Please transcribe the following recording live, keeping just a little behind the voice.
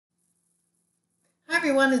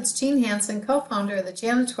everyone, it's Jean Hansen, co-founder of the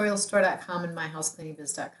Janitorialstore.com and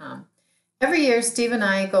MyHouseCleaningBiz.com. Every year, Steve and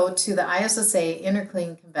I go to the ISSA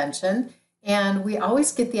Interclean Convention, and we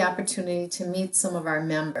always get the opportunity to meet some of our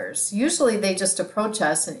members. Usually they just approach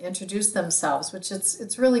us and introduce themselves, which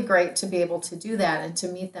it's really great to be able to do that and to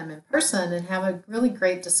meet them in person and have a really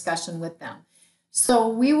great discussion with them. So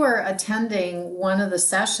we were attending one of the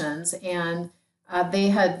sessions, and they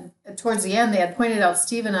had, towards the end, they had pointed out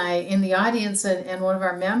Steve and I in the audience, and one of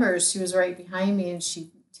our members, she was right behind me, and she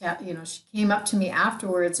came up to me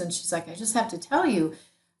afterwards, and she's like, I just have to tell you,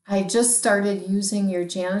 I just started using your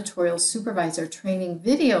janitorial supervisor training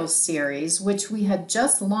video series, which we had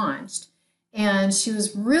just launched, and she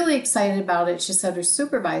was really excited about it. She said her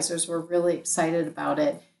supervisors were really excited about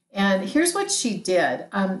it. And here's what she did.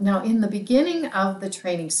 Now, in the beginning of the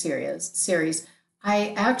training series,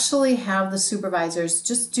 I actually have the supervisors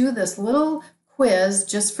just do this little quiz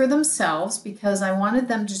just for themselves because I wanted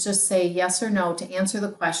them to just say yes or no to answer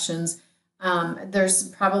the questions. There's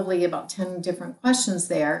probably about 10 different questions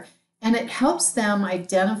there, and it helps them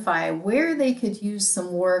identify where they could use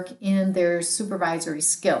some work in their supervisory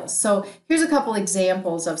skills. So here's a couple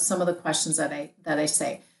examples of some of the questions that I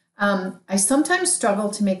say. I sometimes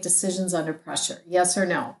struggle to make decisions under pressure. Yes or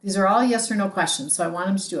no? These are all yes or no questions, so I want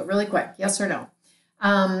them to do it really quick. Yes or no?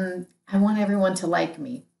 I want everyone to like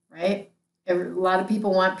me, right? A lot of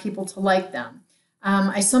people want people to like them.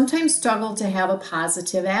 I sometimes struggle to have a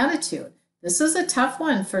positive attitude. This is a tough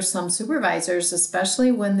one for some supervisors,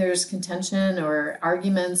 especially when there's contention or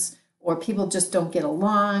arguments or people just don't get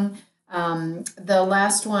along. The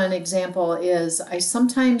last one example is I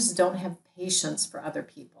sometimes don't have patience for other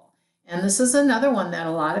people. And this is another one that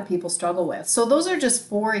a lot of people struggle with. So those are just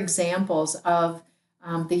 4 examples of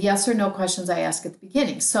the yes or no questions I ask at the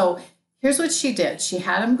beginning. So here's what she did. She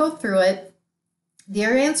had them go through it.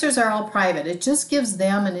 Their answers are all private. It just gives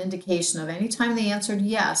them an indication of any time they answered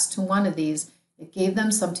yes to one of these, it gave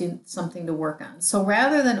them something to work on. So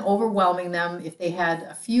rather than overwhelming them if they had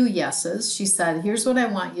a few yeses, she said, here's what I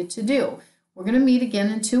want you to do. We're going to meet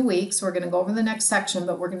again in 2 weeks. We're going to go over the next section,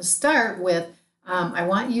 but we're going to start with, I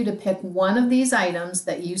want you to pick one of these items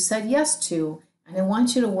that you said yes to, and I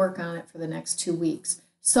want you to work on it for the next 2 weeks.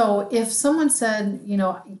 So if someone said,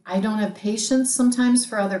 I don't have patience sometimes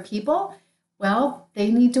for other people, well,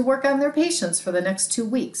 they need to work on their patience for the next 2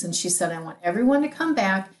 weeks. And she said, I want everyone to come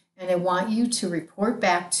back, and I want you to report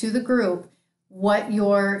back to the group what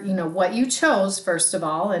what you chose, first of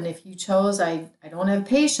all. And if you chose, I don't have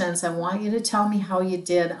patience, I want you to tell me how you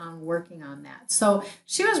did on working on that. So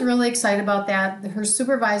she was really excited about that. Her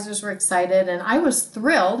supervisors were excited, and I was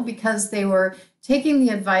thrilled because they were taking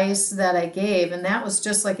the advice that I gave. And that was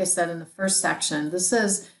just like I said in the first section. This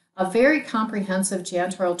is a very comprehensive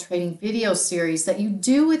janitorial training video series that you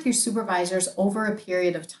do with your supervisors over a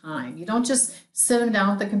period of time. You don't just sit them down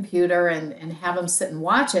at the computer and have them sit and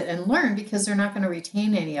watch it and learn, because they're not going to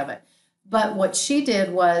retain any of it. But what she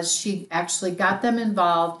did was she actually got them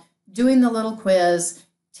involved, doing the little quiz,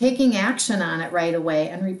 taking action on it right away,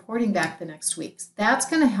 and reporting back the next week. That's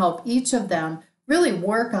going to help each of them really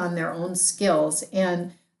work on their own skills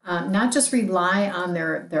and not just rely on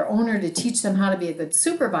their owner to teach them how to be a good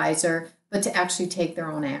supervisor, but to actually take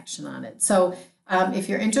their own action on it. So if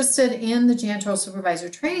you're interested in the Janitorial Supervisor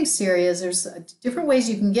Training Series, there's different ways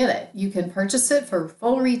you can get it. You can purchase it for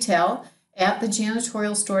full retail at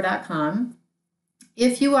thejanitorialstore.com.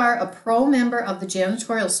 If you are a pro member of the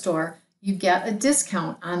Janitorial Store, you get a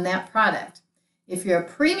discount on that product. If you're a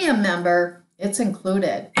premium member, it's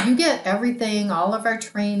included. You get everything, all of our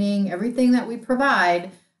training, everything that we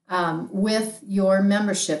provide with your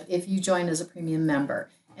membership if you join as a premium member.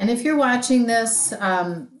 And if you're watching this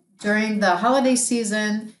during the holiday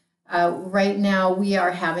season, right now we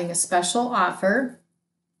are having a special offer.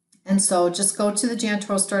 And so just go to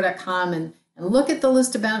thejanitorialstore.com and look at the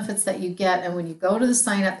list of benefits that you get. And when you go to the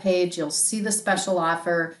sign up page, you'll see the special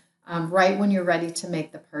offer right when you're ready to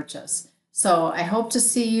make the purchase. So I hope to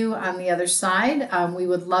see you on the other side. We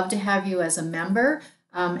would love to have you as a member.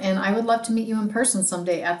 And I would love to meet you in person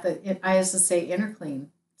someday at the ISSA Interclean.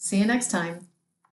 See you next time.